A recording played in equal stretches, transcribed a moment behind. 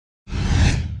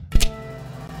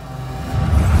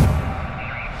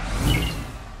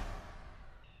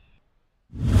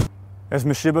As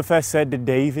Mephibosheth said to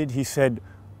David, he said,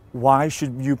 "Why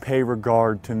should you pay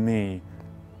regard to me,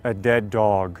 a dead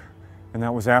dog?" And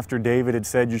that was after David had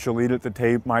said, "You shall eat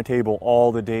at my table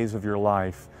all the days of your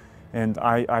life." And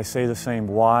I say the same.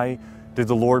 Why did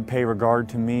the Lord pay regard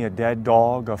to me, a dead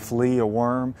dog, a flea, a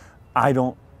worm? I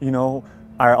don't,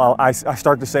 I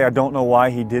start to say I don't know why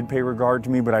he did pay regard to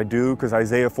me, but I do, because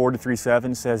Isaiah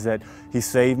 43:7 says that he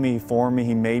saved me, he formed me,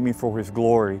 he made me for his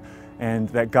glory, and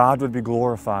that God would be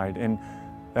glorified. And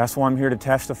that's why I'm here to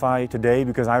testify today,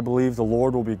 because I believe the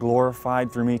Lord will be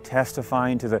glorified through me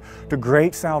testifying to the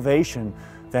great salvation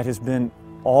that has been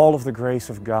all of the grace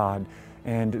of God.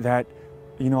 And that,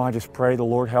 I just pray the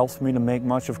Lord helps me to make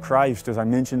much of Christ as I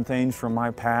mention things from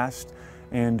my past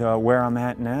and where I'm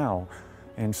at now.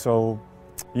 And so,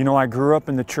 I grew up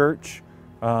in the church.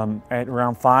 At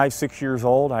around 5, 6 years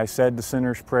old, I said the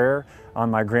sinner's prayer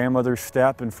on my grandmother's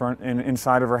step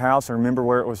inside of her house. I remember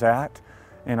where it was at.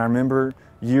 And I remember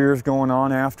years going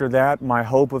on after that, my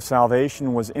hope of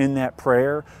salvation was in that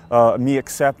prayer, me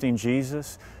accepting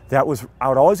Jesus. I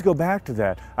would always go back to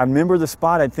that. I remember the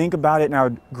spot, I'd think about it, and I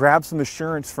would grab some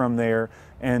assurance from there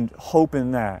and hope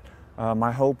in that.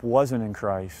 My hope wasn't in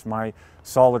Christ. My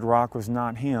solid rock was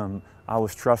not Him. I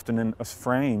was trusting in a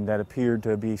frame that appeared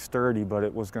to be sturdy, but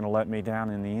it was going to let me down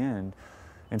in the end.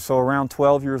 And so around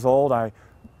 12 years old, I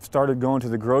started going to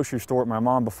the grocery store with my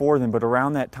mom before then, but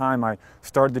around that time I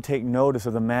started to take notice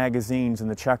of the magazines in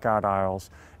the checkout aisles.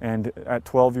 And at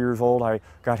 12 years old, I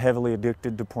got heavily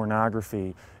addicted to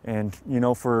pornography. And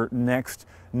for the next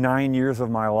 9 years of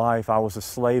my life, I was a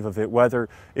slave of it. Whether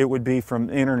it would be from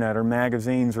internet or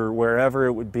magazines or wherever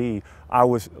it would be, I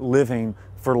was living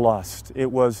for lust.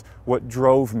 It was what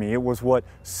drove me. It was what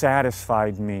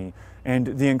satisfied me.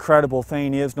 And the incredible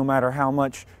thing is, no matter how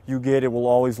much you get, it will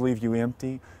always leave you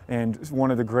empty. And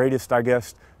one of the greatest, I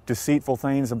guess, deceitful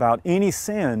things about any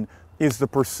sin is the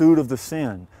pursuit of the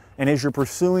sin. And as you're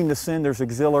pursuing the sin, there's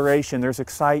exhilaration, there's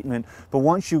excitement. But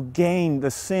once you gain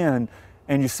the sin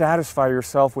and you satisfy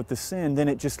yourself with the sin, then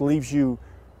it just leaves you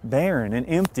barren and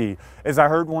empty. As I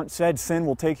heard once said, sin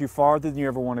will take you farther than you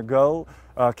ever want to go,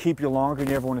 keep you longer than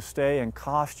you ever want to stay, and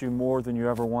cost you more than you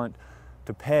ever want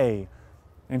to pay.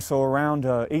 And so around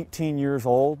 18 years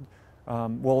old,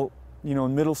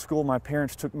 in middle school, my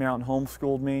parents took me out and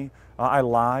homeschooled me. I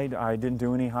lied. I didn't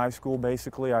do any high school,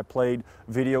 basically. I played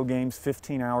video games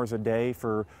 15 hours a day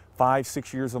for 5,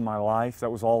 6 years of my life. That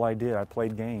was all I did. I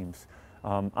played games.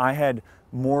 I had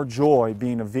more joy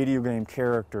being a video game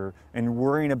character and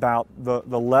worrying about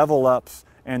the level ups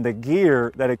and the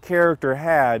gear that a character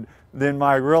had than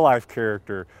my real life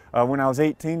character. When I was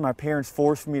 18, my parents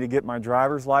forced me to get my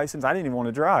driver's license. I didn't even want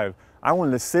to drive. I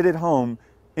wanted to sit at home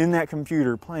in that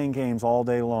computer playing games all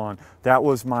day long. That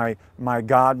was my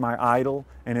God, my idol,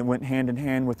 and it went hand in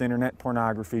hand with internet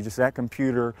pornography. Just that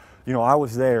computer, I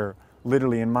was there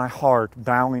literally in my heart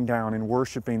bowing down and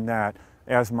worshiping that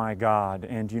as my God.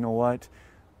 And you know what?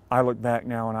 I look back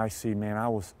now and I see, man, I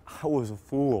was a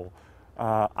fool.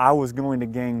 I was going to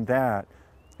gain that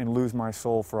and lose my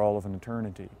soul for all of an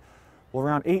eternity. Well,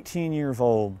 around 18 years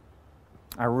old,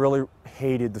 I really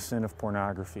hated the sin of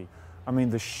pornography. I mean,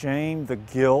 the shame, the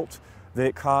guilt that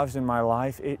it caused in my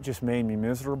life, it just made me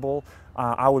miserable.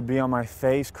 I would be on my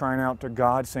face crying out to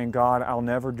God, saying, "God, I'll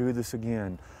never do this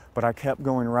again." But I kept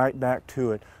going right back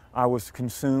to it. I was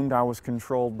consumed, I was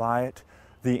controlled by it.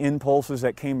 The impulses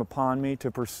that came upon me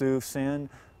to pursue sin,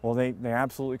 well, they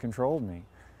absolutely controlled me.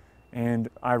 And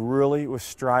I really was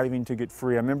striving to get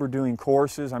free. I remember doing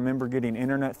courses, I remember getting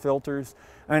internet filters.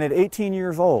 And at 18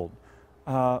 years old,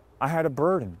 I had a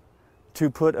burden to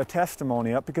put a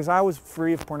testimony up, because I was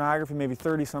free of pornography maybe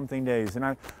 30-something days. And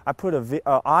I put an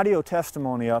audio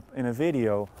testimony up in a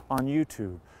video on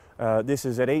YouTube. This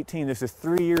is at 18, this is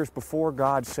 3 years before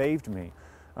God saved me.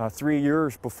 3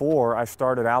 years before I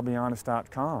started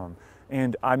I'llBeHonest.com.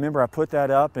 And I remember I put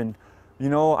that up, and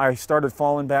I started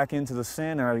falling back into the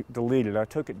sin, and I deleted it. I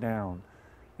took it down.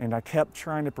 And I kept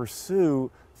trying to pursue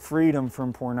freedom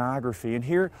from pornography. And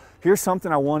here's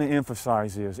something I want to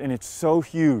emphasize and it's so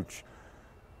huge.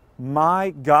 My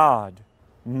God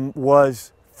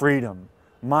was freedom.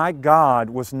 My God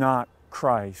was not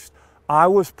Christ. I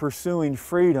was pursuing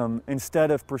freedom instead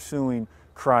of pursuing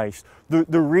Christ.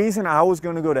 The reason I was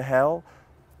going to go to hell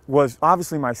was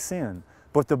obviously my sin,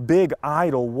 but the big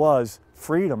idol was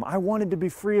freedom. I wanted to be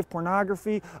free of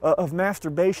pornography, of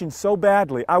masturbation so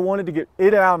badly. I wanted to get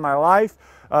it out of my life.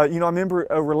 I remember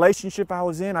a relationship I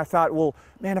was in. I thought, well,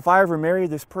 man, if I ever marry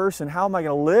this person, how am I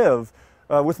going to live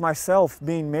with myself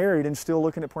being married and still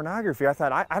looking at pornography? I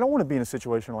thought, I don't want to be in a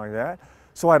situation like that.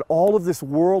 So I had all of this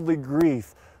worldly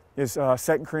grief is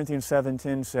 2 Corinthians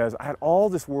 7:10 says, I had all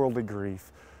this worldly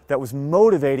grief that was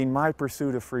motivating my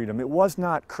pursuit of freedom. It was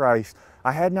not Christ.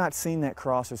 I had not seen that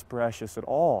cross as precious at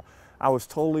all. I was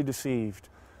totally deceived.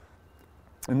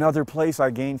 Another place I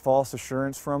gained false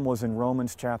assurance from was in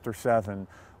Romans chapter 7,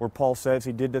 where Paul says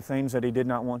he did the things that he did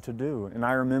not want to do. And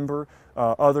I remember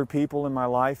other people in my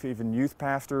life, even youth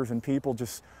pastors and people,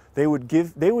 just they would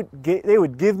give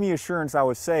me assurance I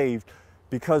was saved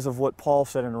because of what Paul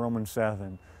said in Romans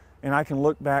 7. And I can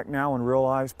look back now and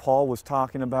realize Paul was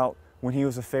talking about when he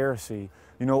was a Pharisee.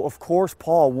 You know, of course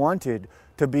Paul wanted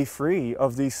to be free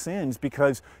of these sins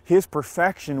because his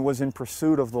perfection was in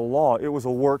pursuit of the law. It was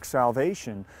a work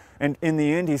salvation. And in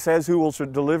the end he says, who will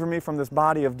deliver me from this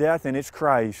body of death? And it's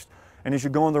Christ. And as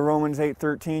you go into Romans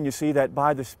 8:13, you see that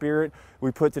by the Spirit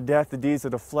we put to death the deeds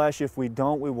of the flesh. If we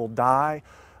don't, we will die.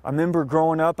 I remember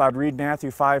growing up, I'd read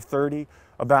Matthew 5:30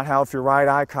 about how if your right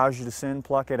eye causes you to sin,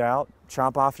 pluck it out,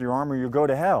 chop off your arm, or you'll go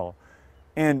to hell.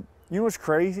 And you know what's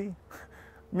crazy?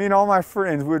 Me and all my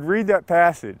friends would read that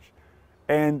passage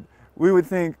and we would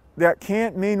think, that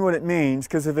can't mean what it means,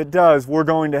 because if it does, we're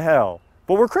going to hell.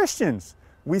 But we're Christians.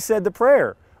 We said the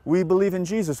prayer. We believe in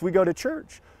Jesus. We go to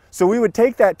church. So we would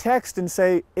take that text and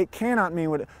say, it cannot mean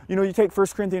what it, you know, you take 1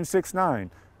 Corinthians 6:9.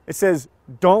 It says,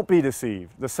 don't be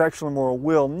deceived. The sexually immoral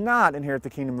will not inherit the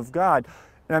kingdom of God.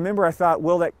 And I remember I thought,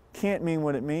 well, that can't mean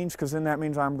what it means, because then that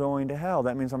means I'm going to hell.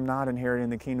 That means I'm not inheriting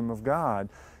the kingdom of God.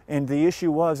 And the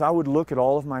issue was, I would look at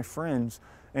all of my friends,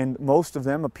 and most of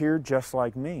them appeared just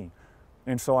like me.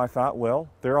 And so I thought, well,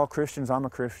 they're all Christians, I'm a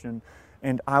Christian.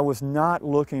 And I was not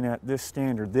looking at this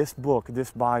standard, this book,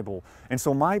 this Bible. And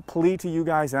so my plea to you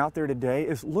guys out there today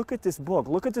is look at this book,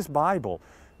 look at this Bible.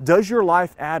 Does your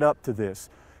life add up to this?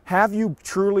 Have you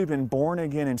truly been born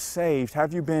again and saved?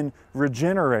 Have you been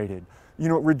regenerated? You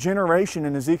know, regeneration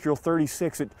in Ezekiel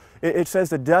 36, it says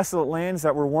the desolate lands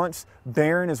that were once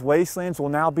barren as wastelands will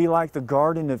now be like the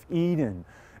Garden of Eden.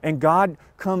 And God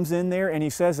comes in there and He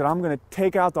says that I'm going to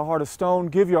take out the heart of stone,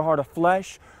 give you a heart of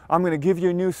flesh. I'm going to give you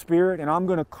a new spirit, and I'm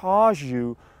going to cause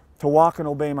you to walk and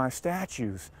obey my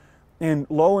statutes. And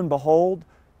lo and behold,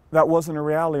 that wasn't a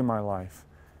reality in my life.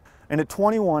 And at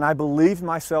 21, I believed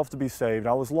myself to be saved.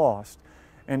 I was lost.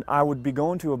 And I would be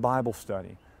going to a Bible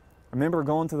study. I remember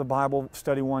going to the Bible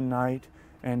study one night,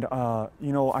 and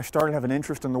you know, I started having an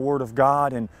interest in the Word of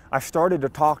God, and I started to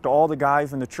talk to all the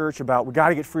guys in the church about, we got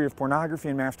to get free of pornography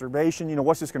and masturbation. You know,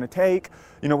 what's this going to take?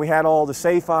 You know, we had all the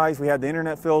safe eyes, we had the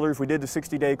internet filters, we did the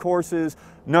 60-day courses.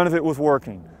 None of it was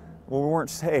working. Well, we weren't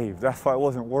saved. That's why it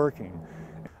wasn't working.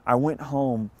 I went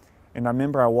home, and I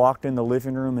remember I walked in the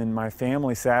living room, and my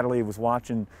family sadly was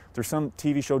watching, there's some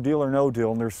TV show, Deal or No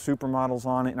Deal, and there's supermodels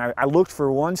on it, and I looked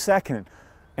for 1 second,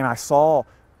 and I saw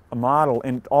a model,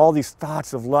 and all these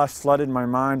thoughts of lust flooded my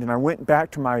mind, and I went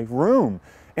back to my room.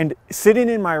 And sitting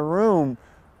in my room,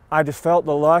 I just felt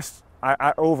the lust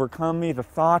I overcome me, the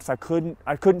thoughts. I couldn't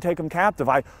take them captive.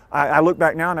 I look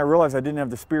back now and I realize I didn't have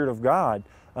the Spirit of God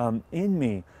in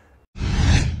me.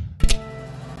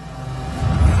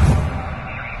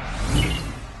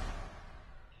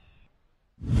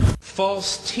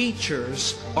 False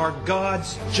teachers are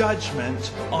God's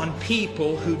judgment on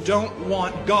people who don't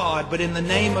want God, but in the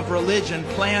name of religion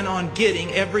plan on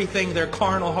getting everything their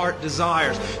carnal heart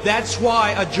desires. That's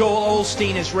why a Joel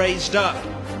Osteen is raised up.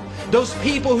 Those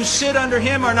people who sit under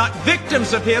him are not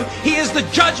victims of him. He is the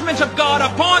judgment of God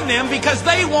upon them because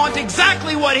they want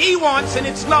exactly what he wants, and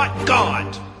it's not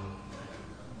God.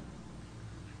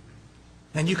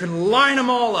 And you can line them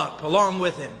all up along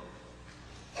with him.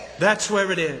 That's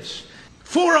where it is.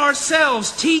 For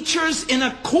ourselves, teachers in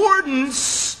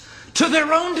accordance to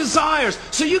their own desires.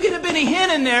 So you get a Benny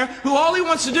Hinn in there who all he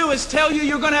wants to do is tell you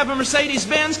you're going to have a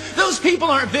Mercedes-Benz. Those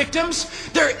people aren't victims.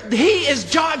 He is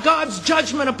God's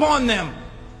judgment upon them.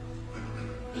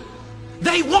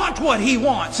 They want what he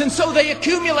wants, and so they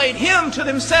accumulate him to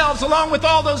themselves along with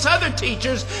all those other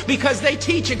teachers because they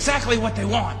teach exactly what they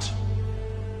want.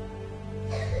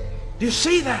 Do you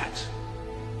see that?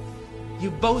 You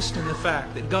boast in the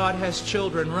fact that God has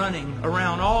children running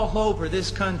around all over this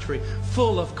country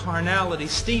full of carnality,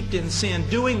 steeped in sin,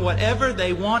 doing whatever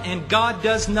they want, and God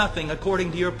does nothing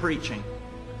according to your preaching.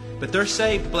 But they're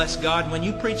saved, bless God. When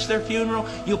you preach their funeral,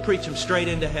 you'll preach them straight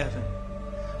into heaven.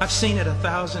 I've seen it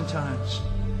 1,000 times.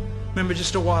 Remember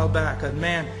just a while back, a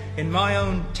man in my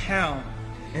own town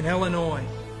in Illinois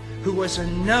who was a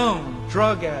known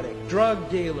drug addict, drug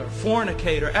dealer,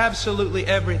 fornicator, absolutely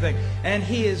everything. And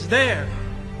he is there.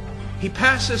 He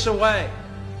passes away.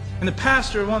 And the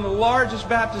pastor of one of the largest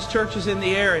Baptist churches in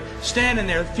the area, standing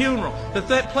there at the funeral,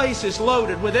 that place is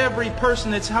loaded with every person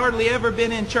that's hardly ever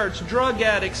been in church. Drug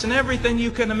addicts and everything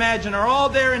you can imagine are all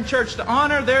there in church to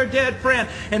honor their dead friend.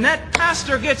 And that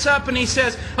pastor gets up and he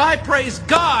says, I praise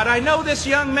God. I know this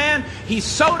young man. He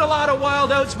sowed a lot of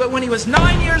wild oats, but when he was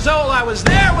 9 years old, I was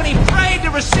there when he prayed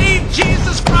to receive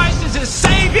Jesus Christ as his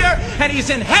Savior, and he's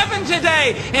in heaven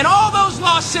today. And all those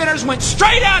lost sinners went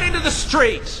straight out into the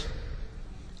streets,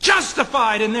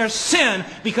 justified in their sin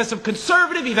because of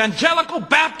conservative evangelical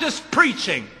Baptist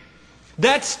preaching.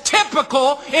 That's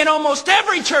typical in almost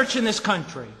every church in this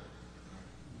country.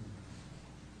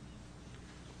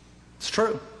 It's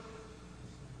true.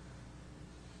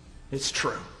 It's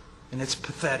true. And it's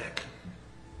pathetic.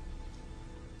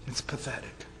 It's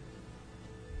pathetic.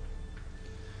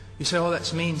 You say, oh,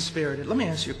 that's mean-spirited. Let me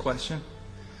ask you a question.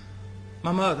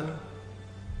 My mother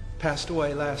passed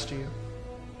away last year.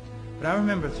 But I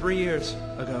remember 3 years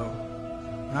ago,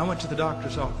 when I went to the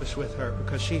doctor's office with her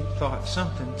because she thought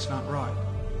something's not right.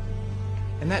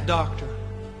 And that doctor,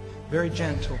 very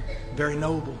gentle, very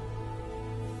noble,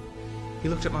 he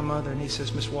looked at my mother and he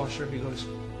says, Miss Washer, he goes,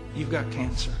 you've got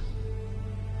cancer.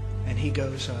 And he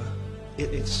goes,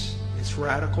 it's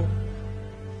radical,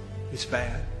 it's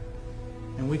bad,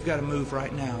 and we've got to move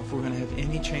right now if we're going to have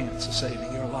any chance of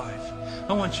saving your life.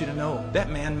 I want you to know, that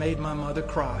man made my mother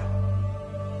cry.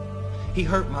 He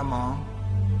hurt my mom.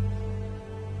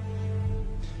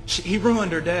 He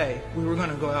ruined her day. We were going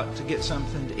to go out to get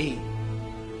something to eat.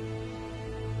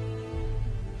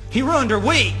 He ruined her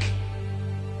week.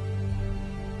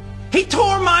 He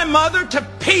tore my mother to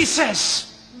pieces.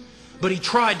 But he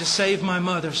tried to save my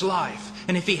mother's life.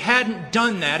 And if he hadn't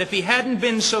done that, if he hadn't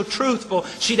been so truthful,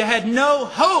 she'd have had no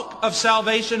hope of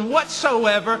salvation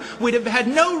whatsoever. We'd have had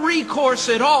no recourse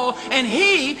at all. And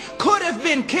he could have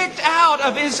been kicked out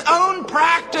of his own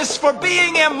practice for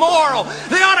being immoral.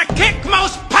 They ought to kick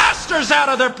most pastors out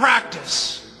of their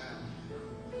practice.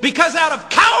 Because out of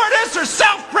cowardice or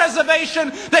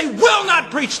self-preservation, they will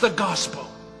not preach the gospel.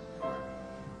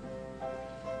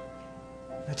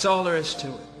 That's all there is to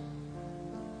it.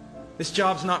 This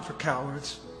job's not for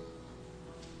cowards.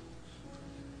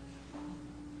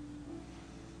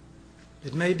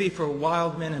 It may be for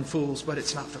wild men and fools, but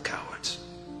it's not for cowards.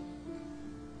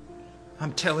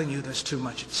 I'm telling you, there's too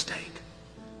much at stake.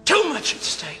 Too much at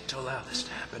stake to allow this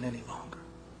to happen any longer.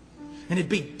 And it'd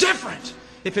be different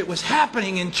if it was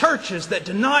happening in churches that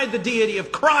denied the deity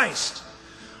of Christ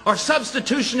or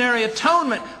substitutionary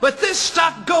atonement. But this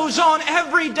stuff goes on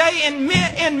every day in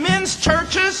men's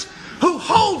churches who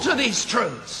hold to these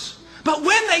truths. But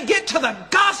when they get to the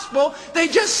gospel, they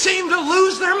just seem to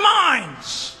lose their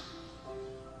minds.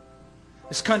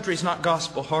 This country's not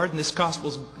gospel hard, and this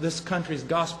country's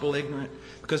gospel ignorant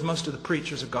because most of the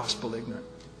preachers are gospel ignorant.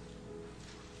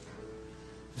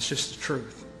 It's just the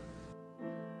truth.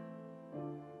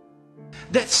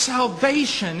 That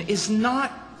salvation is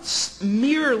not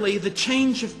merely the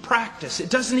change of practice.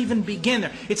 It doesn't even begin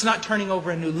there. It's not turning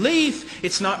over a new leaf.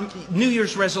 It's not New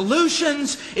Year's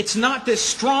resolutions. It's not this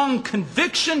strong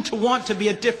conviction to want to be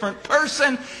a different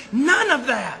person. None of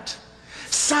that.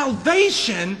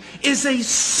 Salvation is a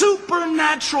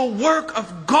supernatural work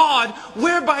of God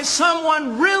whereby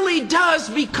someone really does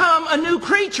become a new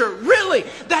creature. Really.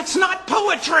 That's not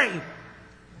poetry.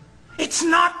 It's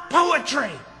not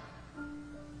poetry.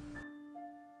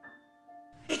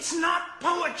 It's not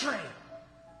poetry.